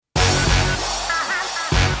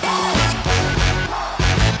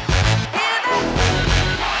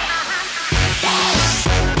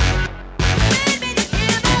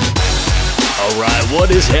What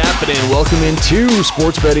is happening? Welcome into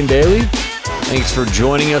Sports Betting Daily. Thanks for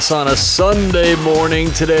joining us on a Sunday morning.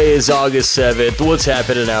 Today is August 7th. What's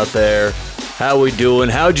happening out there? How we doing?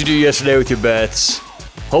 How'd you do yesterday with your bets?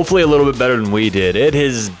 Hopefully a little bit better than we did. It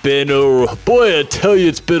has been I tell you,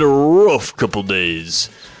 it's been a rough couple days.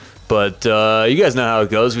 But you guys know how it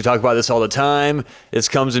goes. We talk about this all the time. This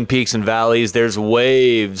comes in peaks and valleys. There's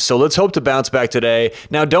waves. So let's hope to bounce back today.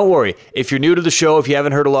 Now, don't worry. If you're new to the show, if you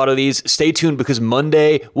haven't heard a lot of these, stay tuned because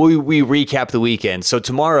Monday we recap the weekend. So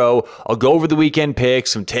tomorrow, I'll go over the weekend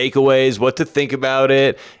picks, some takeaways, what to think about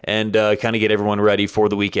it, and kind of get everyone ready for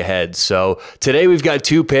the week ahead. So today we've got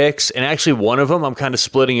two picks, and actually one of them I'm kind of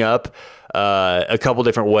splitting up a couple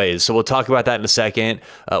different ways. So we'll talk about that in a second.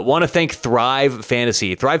 Want to thank Thrive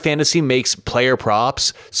Fantasy. Thrive Fantasy makes player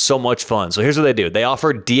props so much fun. So here's what they do. They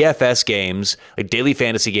offer DFS games, like daily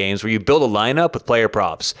fantasy games, where you build a lineup with player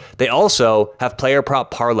props. They also have player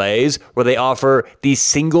prop parlays where they offer the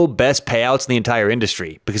single best payouts in the entire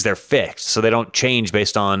industry because they're fixed. So they don't change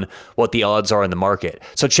based on what the odds are in the market.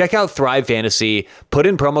 So check out Thrive Fantasy. Put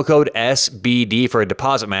in promo code SBD for a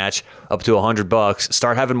deposit match up to $100.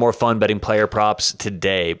 Start having more fun betting player props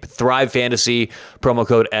today. Thrive Fantasy, promo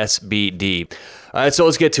code SBD. All right, so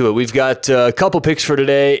let's get to it. We've got a couple picks for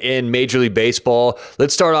today in Major League Baseball.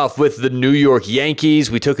 Let's start off with the New York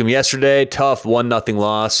Yankees. We took them yesterday. Tough 1-0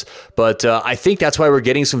 loss. But I think that's why we're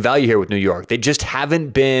getting some value here with New York. They just haven't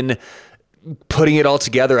been putting it all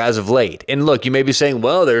together as of late. And look, you may be saying,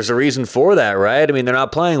 well, there's a reason for that, right? I mean, they're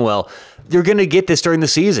not playing well. You're going to get this during the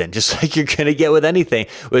season, just like you're going to get with anything,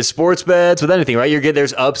 with sports bets, with anything, right?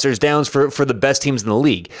 There's ups, there's downs for the best teams in the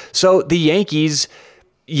league. So the Yankees,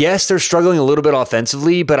 yes, they're struggling a little bit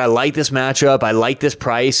offensively, but I like this matchup. I like this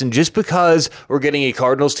price. And just because we're getting a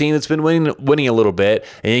Cardinals team that's been winning a little bit,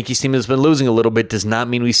 a Yankees team that's been losing a little bit, does not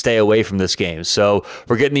mean we stay away from this game. So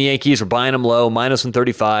we're getting the Yankees. We're buying them low, minus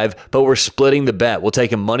 135, but we're splitting the bet. We'll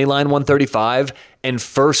take a money line 135 and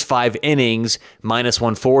first 5 innings minus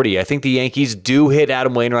 140. I think the Yankees do hit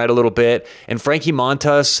Adam Wainwright a little bit. And Frankie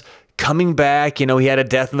Montas coming back, he had a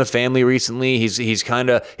death in the family recently. He's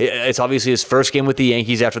kind of, it's obviously his first game with the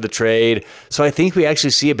Yankees after the trade. So I think we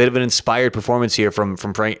actually see a bit of an inspired performance here from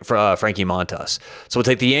Frankie Montas. So we'll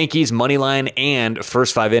take the Yankees money line and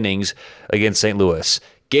first 5 innings against St. Louis.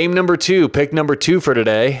 Game number 2, pick number 2 for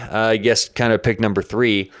today. I guess kind of pick number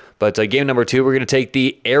 3. But game number 2, we're going to take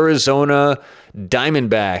the Arizona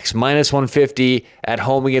Diamondbacks, minus 150 at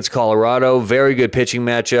home against Colorado. Very good pitching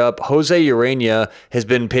matchup. Jose Urena has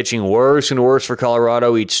been pitching worse and worse for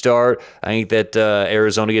Colorado each start. I think that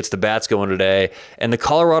Arizona gets the bats going today. And the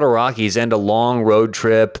Colorado Rockies end a long road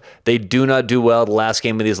trip. They do not do well the last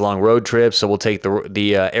game of these long road trips, so we'll take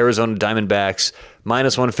the Arizona Diamondbacks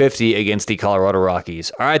minus 150 against the Colorado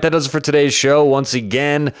Rockies. All right, that does it for today's show. Once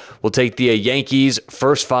again, we'll take the Yankees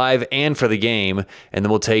first 5 and for the game, and then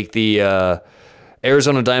we'll take the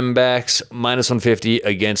Arizona Diamondbacks minus 150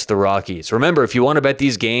 against the Rockies. Remember, if you want to bet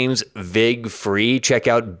these games VIG free, check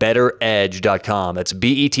out bettoredge.com. That's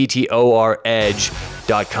BETTOR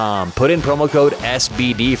edge.com. Put in promo code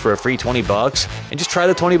SBD for a free $20 and just try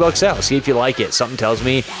the $20 out. See if you like it. Something tells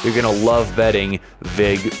me you're going to love betting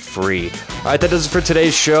VIG free. All right, that does it for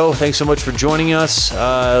today's show. Thanks so much for joining us.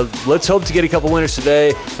 Let's hope to get a couple winners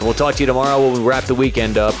today, and we'll talk to you tomorrow when we wrap the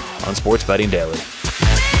weekend up on Sports Betting Daily.